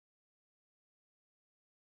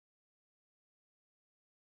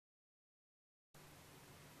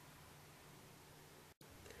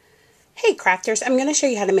Hey crafters, I'm going to show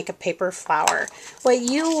you how to make a paper flower. What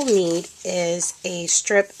you will need is a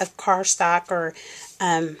strip of cardstock or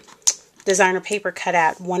designer paper cut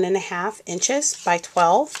at 1.5 inches by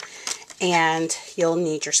 12, and you'll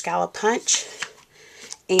need your scallop punch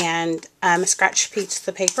and a scratch piece of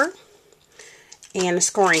the paper and a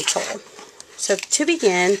scoring tool. So to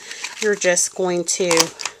begin, you're just going to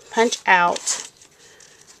punch out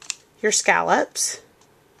your scallops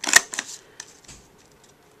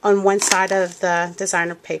on one side of the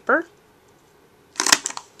designer paper.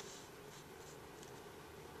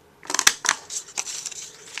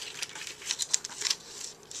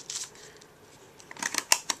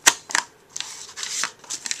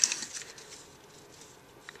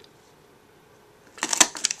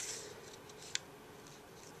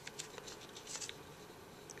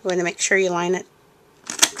 You want to make sure you line it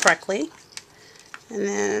correctly. And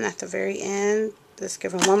then at the very end, just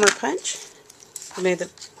give them one more punch. Remove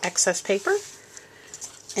the excess paper.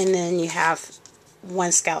 And then you have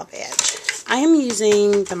one scallop edge. I am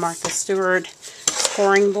using the Martha Stewart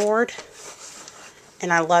scoring board,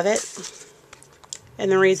 and I love it.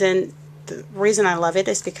 And the reason I love it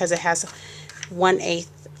is because it has 1/8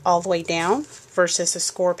 all the way down versus a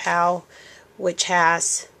Score Pal, which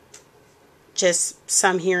has just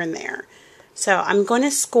some here and there. So I'm going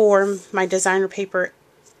to score my designer paper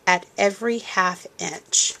at every 1/2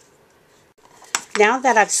 inch. Now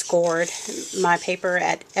that I've scored my paper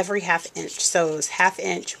at every 1/2 inch, so it was 1/2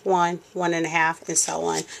 inch, 1, 1.5, and so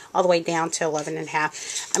on, all the way down to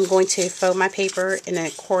 11.5, I'm going to fold my paper in an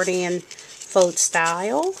accordion fold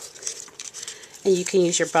style. And you can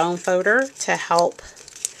use your bone folder to help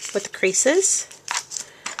with the creases.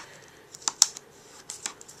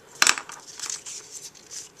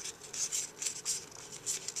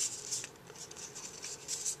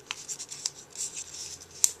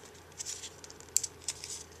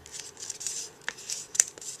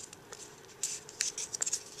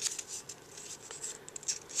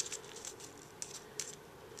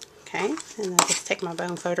 Okay, and I just take my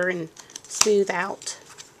bone folder and smooth out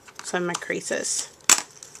some of my creases.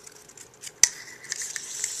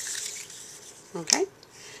 Okay,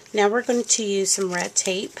 now we're going to use some red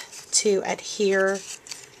tape to adhere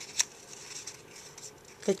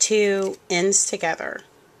the two ends together.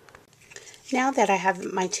 Now that I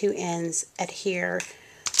have my two ends adhere,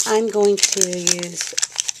 I'm going to use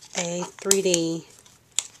a 3D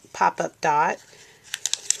pop-up dot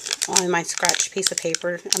on my scratch piece of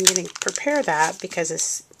paper. I'm going to prepare that because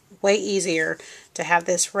it's way easier to have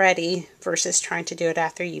this ready versus trying to do it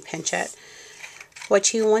after you pinch it.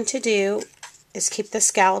 What you want to do is keep the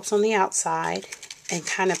scallops on the outside and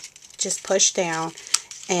kind of just push down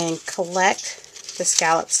and collect the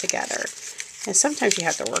scallops together. And sometimes you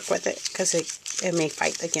have to work with it because it may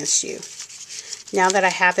fight against you. Now that I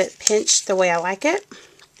have it pinched the way I like it,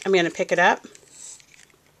 I'm going to pick it up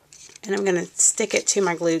and I'm going to stick it to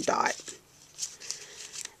my glue dot.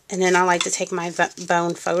 And then I like to take my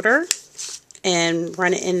bone folder and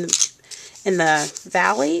run it in the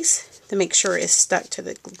valleys to make sure it's stuck to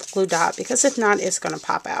the glue dot, because if not, it's going to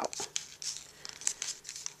pop out.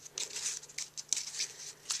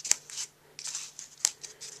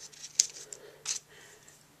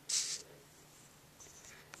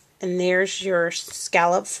 And there's your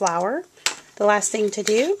scallop flower. The last thing to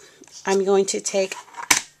do, I'm going to take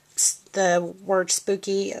the word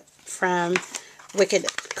spooky from Wicked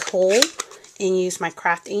Cool and use my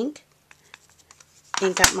craft ink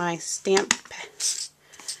up my stamp,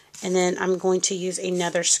 and then I'm going to use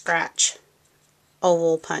another scratch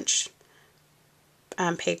oval punch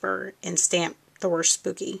paper and stamp the word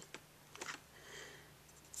spooky.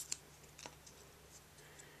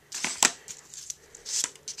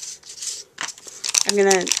 I'm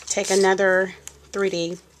going to take another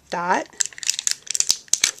 3D dot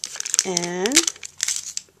and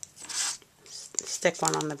stick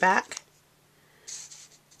one on the back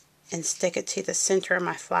and stick it to the center of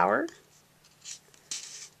my flower.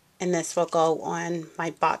 And this will go on my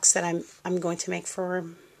box that I'm going to make for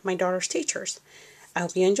my daughter's teachers. I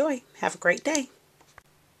hope you enjoy. Have a great day.